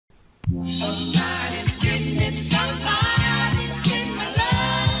Somebody's getting it, somebody's getting my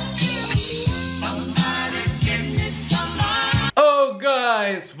love. Somebody's getting it, somebody. Oh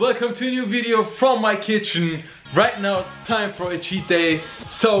guys, welcome to a new video from my kitchen. Right now it's time for a cheat day.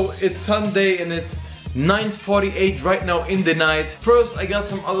 So it's Sunday and it's 9:48 right now in the night. First I got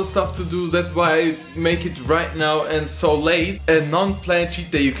some other stuff to do, that's why I make it right now and so late. A non-planned cheat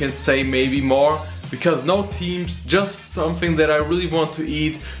day, you can say, maybe more, because no teams, just something that I really want to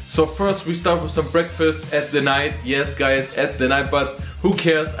eat. So first we start with some breakfast at the night. Yes guys, at the night, but who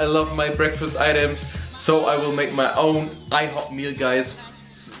cares, I love my breakfast items. So I will make my own IHOP meal, guys.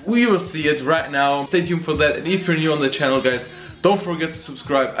 We will see it right now. Stay tuned for that. And if you're new on the channel, guys, don't forget to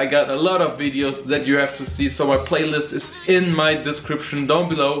subscribe. I got a lot of videos that you have to see, so my playlist is in my description down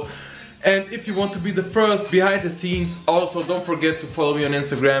below. And if you want to be the first behind the scenes, also don't forget to follow me on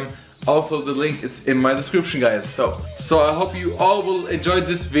Instagram. Also the link is in my description, guys. So I hope you all will enjoy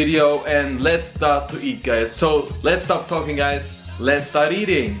this video and let's start to eat, guys. So let's stop talking, guys. Let's start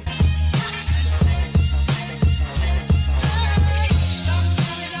eating.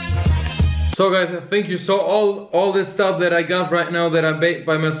 So guys, thank you. So all this stuff that I got right now that I baked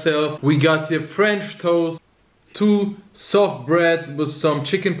by myself. We got here French toast, 2 soft breads with some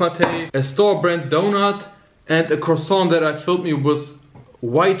chicken pate, a store-brand donut, and a croissant that I filled me with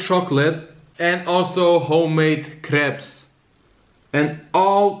white chocolate, and also homemade crepes. And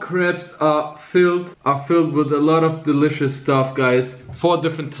all crepes are filled with a lot of delicious stuff, guys. 4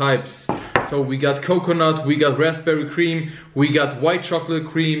 different types. So we got coconut, we got raspberry cream, we got white chocolate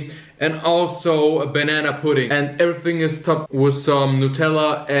cream, and also a banana pudding. And everything is topped with some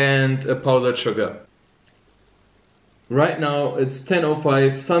Nutella and a powdered sugar. Right now it's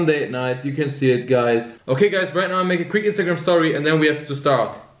 10:05, Sunday at night, you can see it, guys. Okay guys, right now I make a quick Instagram story and then we have to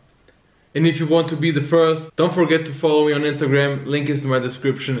start. And if you want to be the first, don't forget to follow me on Instagram, link is in my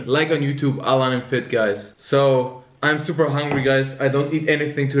description. Like on YouTube, Alan and Fit, guys. So I'm super hungry, guys. I don't eat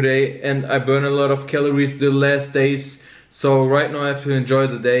anything today and I burn a lot of calories the last days. So right now I have to enjoy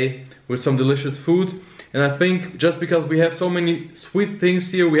the day with some delicious food. And I think just because we have so many sweet things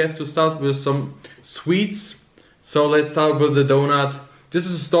here, we have to start with some sweets. So let's start with the donut. This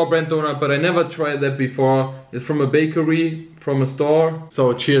is a store-brand donut, but I never tried that before. It's from a bakery, from a store.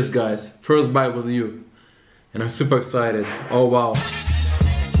 So cheers, guys. First bite with you. And I'm super excited. Oh wow.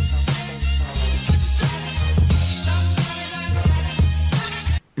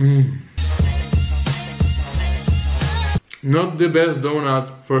 Not the best donut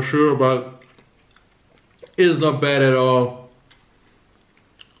for sure, but it's not bad at all.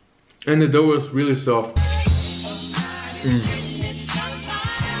 And the dough is really soft.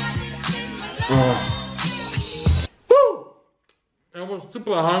 Oh. Woo! I was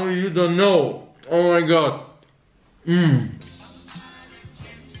super hungry, you don't know. Oh my god. And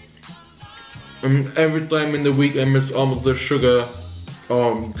every time in the week I miss almost the sugar.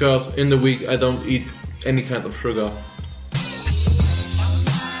 Because in the week I don't eat any kind of sugar.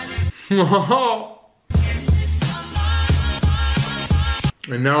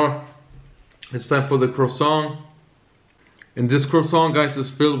 And now it's time for the croissant. And this croissant, guys, is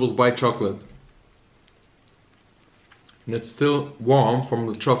filled with white chocolate. And it's still warm from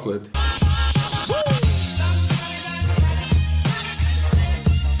the chocolate.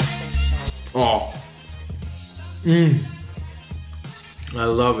 Oh. I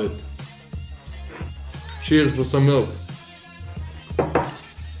love it. Cheers for some milk.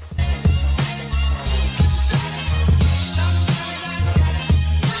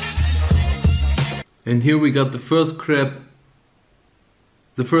 And here we got the first crepe,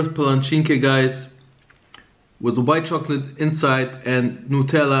 the first palancinke, guys, with the white chocolate inside and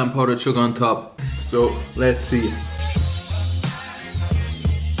Nutella and powdered sugar on top. So let's see.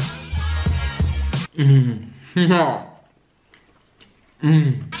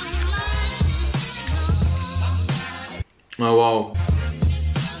 Oh wow.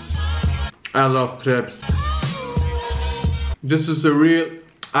 I love crepes. This is a real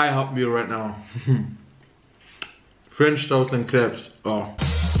IHOP meal right now. French toast and crepes. Oh.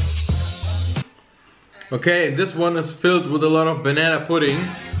 Okay, this one is filled with a lot of banana pudding.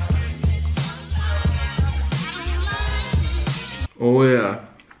 Oh yeah.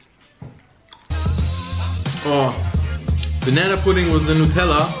 Oh. Banana pudding with the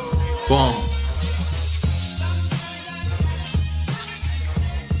Nutella. Bomb.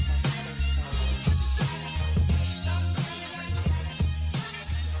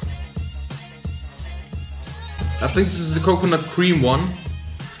 I think this is the coconut cream one,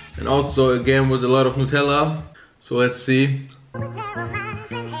 and also again with a lot of Nutella. So let's see.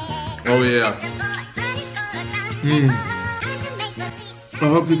 Oh yeah. I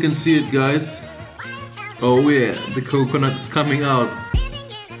hope you can see it, guys. Oh yeah, the coconut is coming out.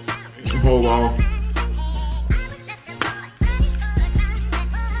 Oh wow.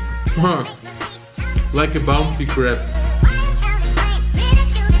 Huh. Like a bouncy crab.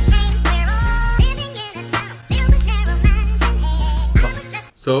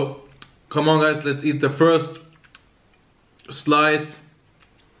 So, come on guys, let's eat the first slice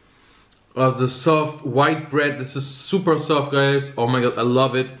of the soft white bread. This is super soft, guys. Oh my god, I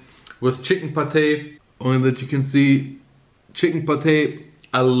love it. With chicken pate. Only that you can see chicken pate.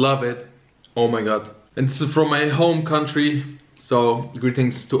 I love it. Oh my god. And this is from my home country. So,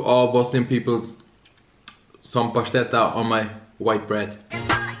 greetings to all Bosnian peoples. Some pasteta on my white bread.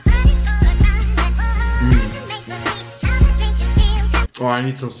 Oh, I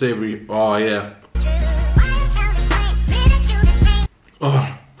need some savory. Oh yeah. Oh.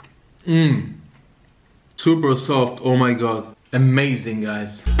 Super soft. Oh my god. Amazing,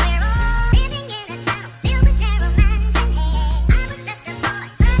 guys.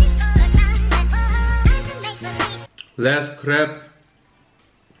 Last crab.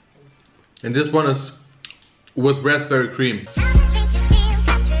 And this one is with raspberry cream.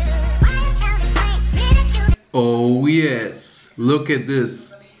 Oh yes. Look at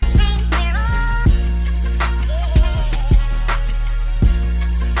this.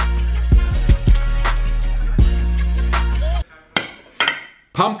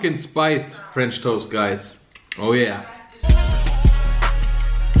 Pumpkin spiced French toast, guys. Oh yeah.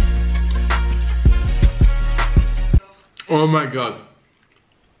 Oh my god.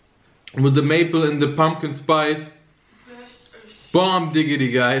 With the maple and the pumpkin spice. Bomb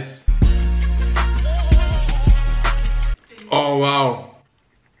diggity, guys. Oh wow.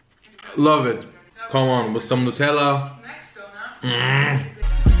 Love it. Come on, with some Nutella.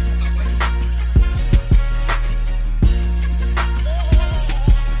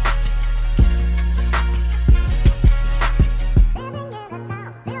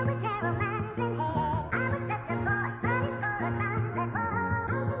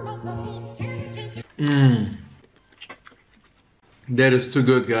 That is too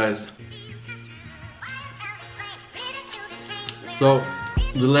good, guys. So,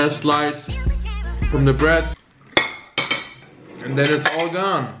 the last slice from the bread, and then it's all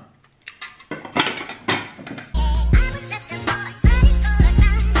gone.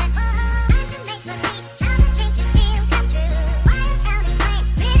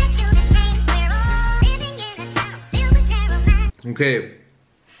 Okay,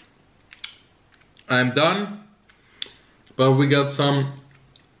 I'm done. But we got a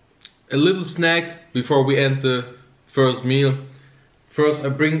little snack before we end the first meal. First I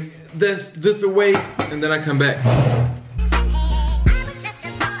bring this away and then I come back.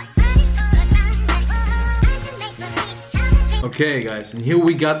 Okay guys, and here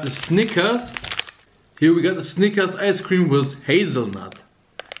we got the Snickers. Here we got the Snickers ice cream with hazelnut.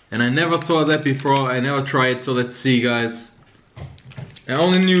 And I never saw that before, I never tried, so let's see, guys. I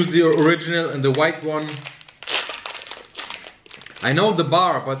only knew the original and the white one. I know the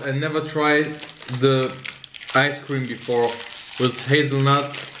bar, but I never tried the ice cream before with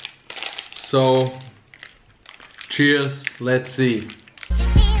hazelnuts. So, cheers, let's see.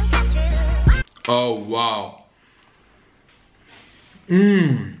 Oh wow.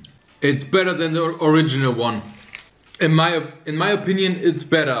 It's better than the original one. In my opinion, it's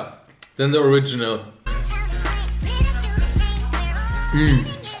better than the original.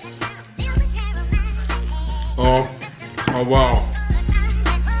 Oh wow.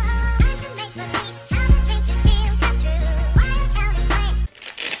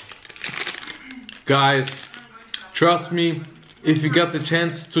 Guys, trust me, if you got the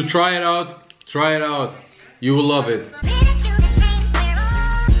chance to try it out, try it out. You will love it.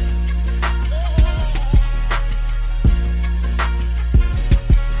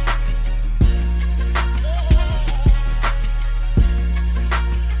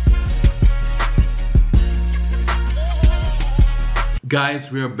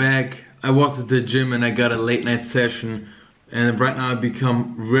 Guys, we are back. I was at the gym and I got a late night session, and right now I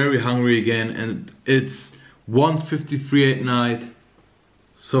become very hungry again, and it's 1:53 at night.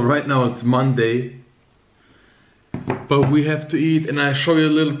 So right now it's Monday, but we have to eat, and I show you a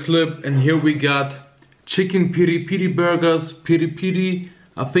little clip. And here we got chicken piri piri burgers. Piri piri,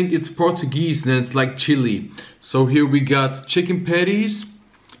 I think it's Portuguese and it's like chili. So here we got chicken patties,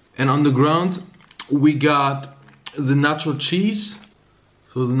 and on the ground we got the nacho cheese.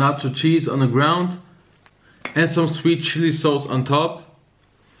 So the nacho cheese on the ground and some sweet chili sauce on top.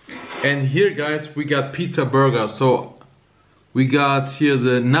 And here, guys, we got pizza burger. So we got here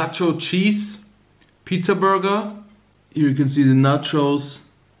the nacho cheese pizza burger, Here you can see the nachos.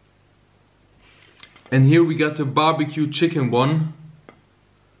 And here we got the barbecue chicken one.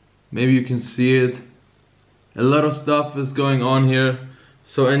 Maybe you can see it. A lot of stuff is going on here.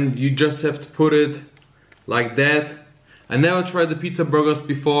 So, and you just have to put it like that. I never tried the pizza burgers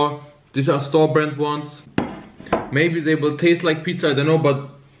before. These are store brand ones. Maybe they will taste like pizza, I don't know, but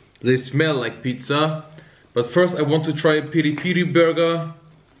they smell like pizza. But first I want to try a piri piri burger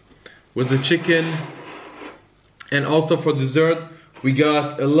with the chicken. And also for dessert we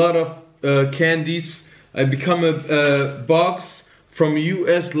got a lot of candies. I become a box from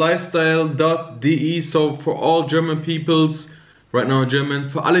uslifestyle.de, so for all German peoples, right now in German,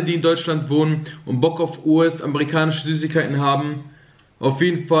 für alle die in Deutschland wohnen und Bock auf US-amerikanische Süßigkeiten haben, auf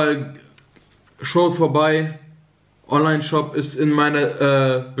jeden Fall schaut vorbei. Online-Shop ist in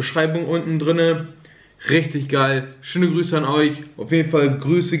meiner Beschreibung unten drinne. Richtig geil. Schöne Grüße an euch. Auf jeden Fall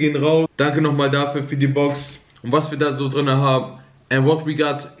Grüße gehen raus. Danke nochmal dafür für die Box und was wir da so drinne haben. And what we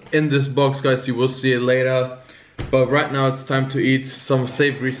got in this box, guys, you will see it later. But right now it's time to eat some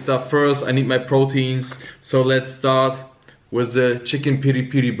savory stuff first. I need my proteins. So let's start with the chicken piri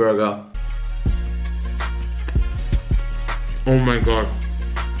piri burger. Oh my god.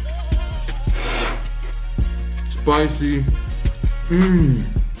 Spicy.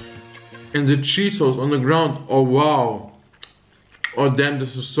 And the cheese sauce on the ground. Oh wow. Oh damn,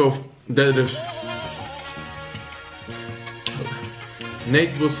 this is so... That is...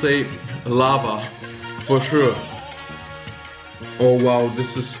 Nate will say lava. For sure. Oh wow,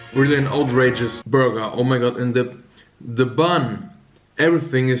 this is really an outrageous burger. Oh my god, and the bun.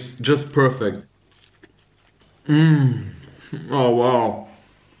 Everything is just perfect. Oh wow.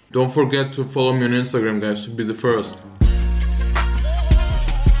 Don't forget to follow me on Instagram, guys, to be the first.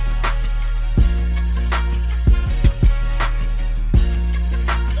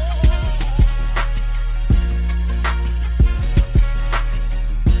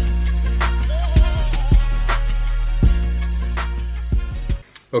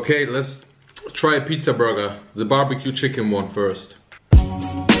 Okay, let's try a pizza burger. The barbecue chicken one first.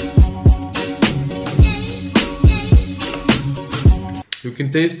 You can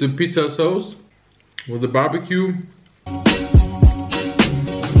taste the pizza sauce with the barbecue.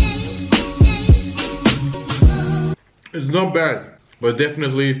 It's not bad, but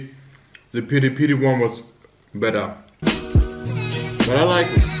definitely the piri piri one was better. But I like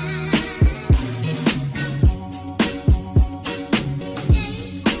it.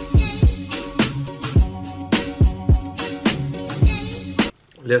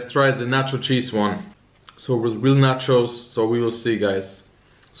 Let's try the nacho cheese one. So with real nachos, so we will see, guys.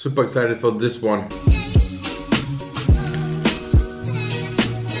 Super excited for this one.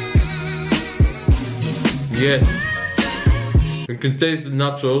 Yes. You can taste the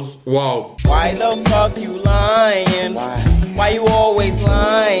nachos. Wow. Why the fuck you lying? Why you always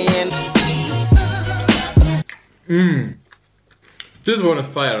lying? This one is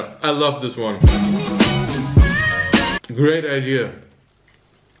fire. I love this one. Great idea.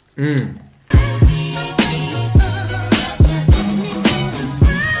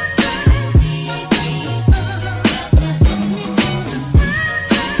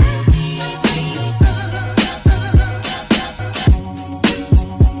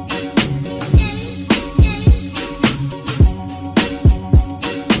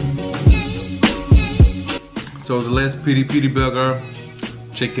 So the last piri piri burger,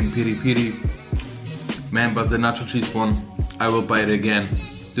 chicken piri piri. Man, but the nacho cheese one, I will buy it again.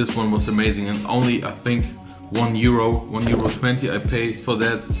 This one was amazing, and only I think €1, €1.20 I paid for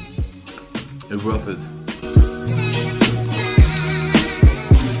that. It's worth it.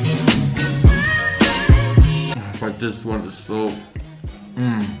 But this one is so...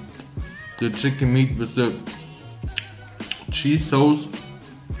 The chicken meat with the cheese sauce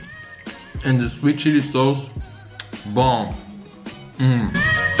and the sweet chili sauce, bomb.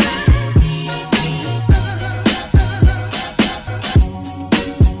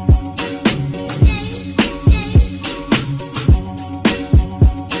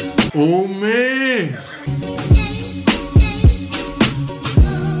 Oh man!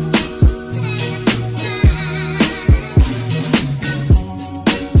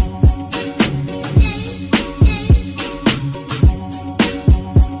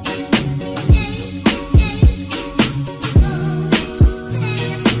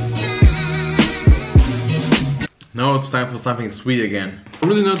 Now it's time for something sweet again. I'm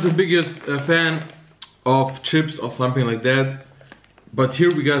really not the biggest fan of chips or something like that. But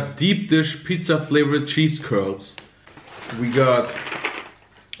here we got deep dish pizza flavored cheese curls. We got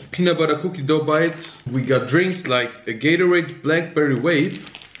peanut butter cookie dough bites. We got drinks like a Gatorade blackberry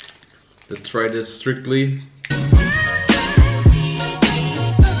wave. Let's try this strictly.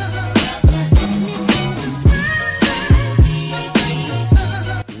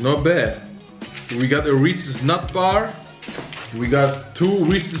 not bad. We got a Reese's Nut Bar. We got 2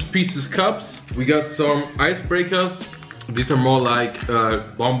 Reese's Pieces cups. We got some icebreakers. These are more like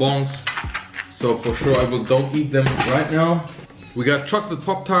bonbons. So for sure don't eat them right now. We got chocolate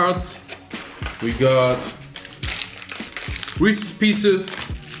Pop-Tarts. We got Reese's Pieces.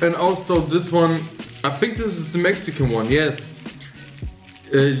 And also this one, I think this is the Mexican one, yes.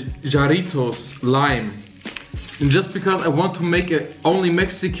 Jarritos Lime. And just because I want to make a only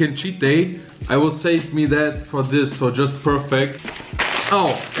Mexican cheat day, I will save me that for this, so just perfect.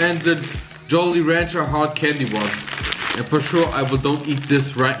 Oh, and the Jolly Rancher hard candy ones. And for sure don't eat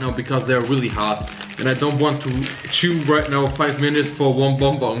this right now because they're really hot. And I don't want to chew right now 5 minutes for one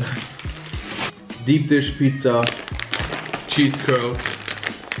bonbon. Deep dish pizza, cheese curls.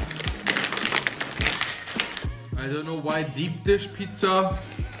 I don't know why deep dish pizza,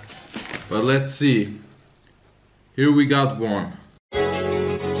 but let's see. Here we got one.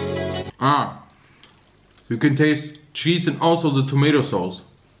 Ah, you can taste cheese and also the tomato sauce.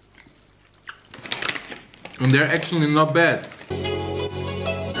 And they're actually not bad,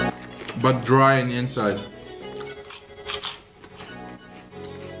 but dry in the inside.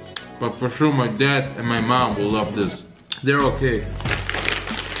 But for sure my dad and my mom will love this. They're okay.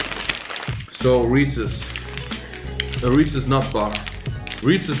 So Reese's. A Reese's Nut Bar.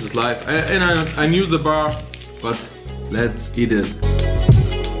 Reese's is life. And I knew the bar, but let's eat it.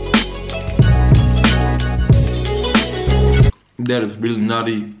 That is really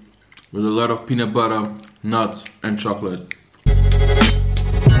nutty with a lot of peanut butter, nuts and chocolate.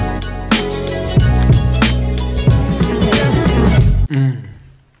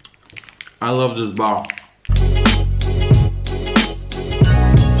 I love this bar.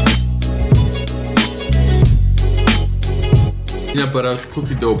 Peanut butter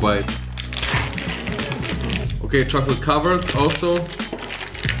cookie dough bite. Okay, chocolate covered also.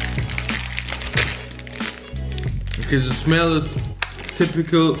 Okay, the smell is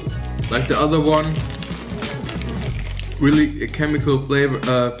typical like the other one. Really a chemical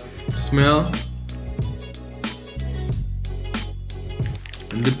flavor smell.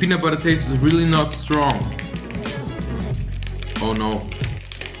 And the peanut butter taste is really not strong. Oh no.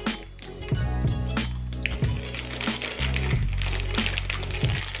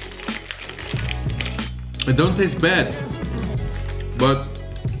 It don't taste bad, but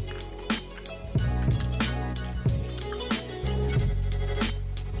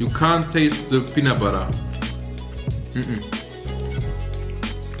you can't taste the peanut butter.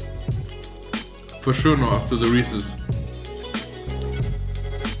 For sure not after the Reese's.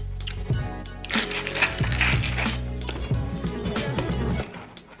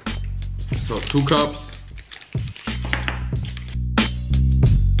 So 2 cups.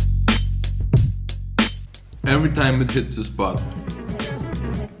 Every time it hits the spot.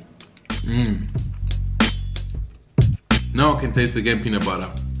 Now I can taste again peanut butter.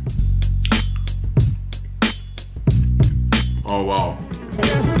 Oh wow.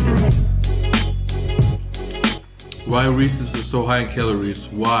 Why Reese's is so high in calories?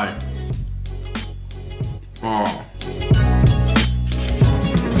 Why? Oh.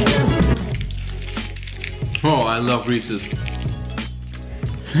 Oh, I love Reese's.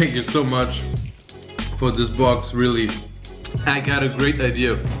 Thank you so much for this box, really. I got a great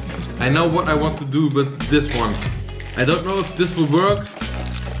idea. I know what I want to do with this one. I don't know if this will work,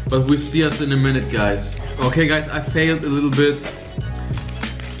 but we'll see us in a minute, guys. Okay guys, I failed a little bit.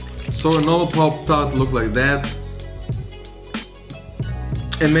 So a normal Pop-Tart look like that.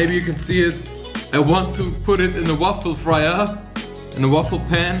 And maybe you can see it. I want to put it in a waffle fryer, in a waffle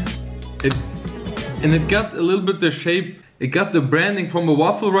pan. And it got a little bit the shape. It got the branding from a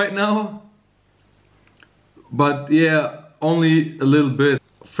waffle right now. But yeah, only a little bit.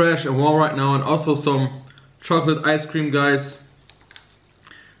 Fresh and warm right now, and also some chocolate ice cream, guys.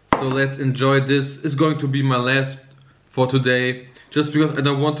 So let's enjoy this. It's going to be my last for today, just because I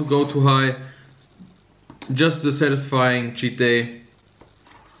don't want to go too high. Just a satisfying cheat day.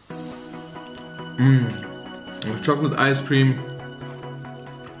 Chocolate ice cream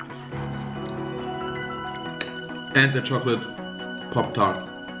and the chocolate Pop-Tart.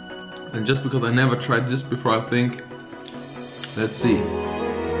 And just because I never tried this before, I think. Let's see.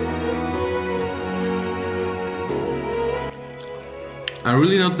 I'm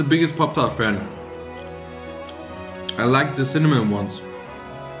really not the biggest Pop-Tart fan. I like the cinnamon ones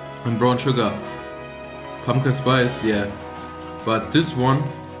and brown sugar. Pumpkin spice, yeah. But this one,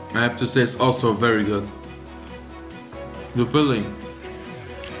 I have to say, is also very good. The filling,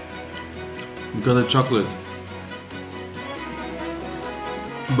 because of chocolate.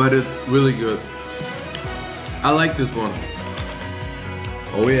 But it's really good. I like this one.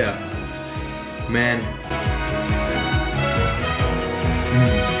 Oh yeah, man.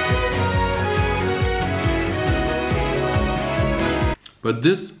 But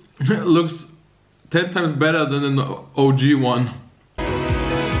this looks 10 times better than the OG one.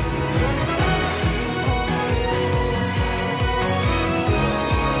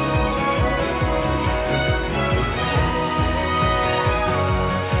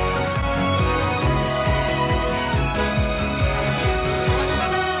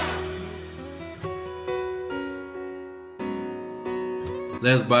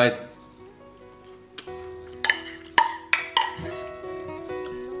 Let's bite.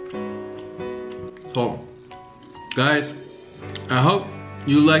 So, guys, I hope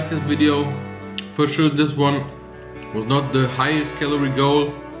you liked this video. For sure this one was not the highest calorie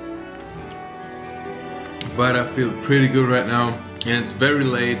goal, but I feel pretty good right now, and it's very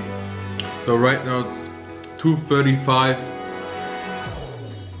late. So right now it's 2:35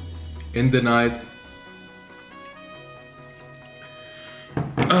 in the night.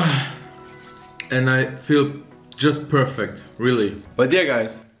 And I feel just perfect, really. But yeah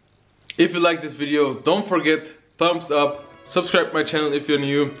guys, if you like this video, don't forget thumbs up, subscribe my channel if you're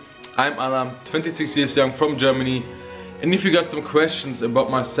new. I'm Alam, 26 years young, from Germany. And if you got some questions about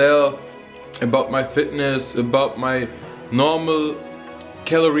myself, about my fitness, about my normal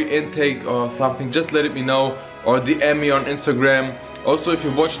calorie intake or something, just let it me know, or DM me on Instagram. Also, if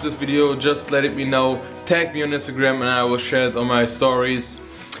you watched this video, just let it me know, tag me on Instagram and I will share it on my stories.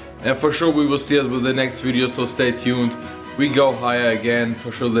 And for sure we will see us with the next video, so stay tuned. We go higher again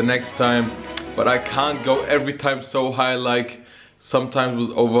for sure the next time, but I can't go every time so high, like sometimes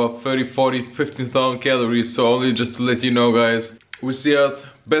with over 30, 40, 15,000 calories. So only just to let you know guys, we see us.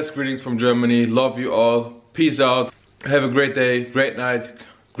 Best greetings from Germany. Love you all. Peace out. Have a great day, great night,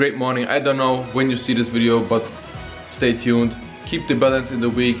 great morning. I don't know when you see this video, but stay tuned. Keep the balance in the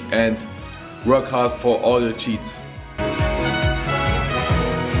week and work hard for all your cheats.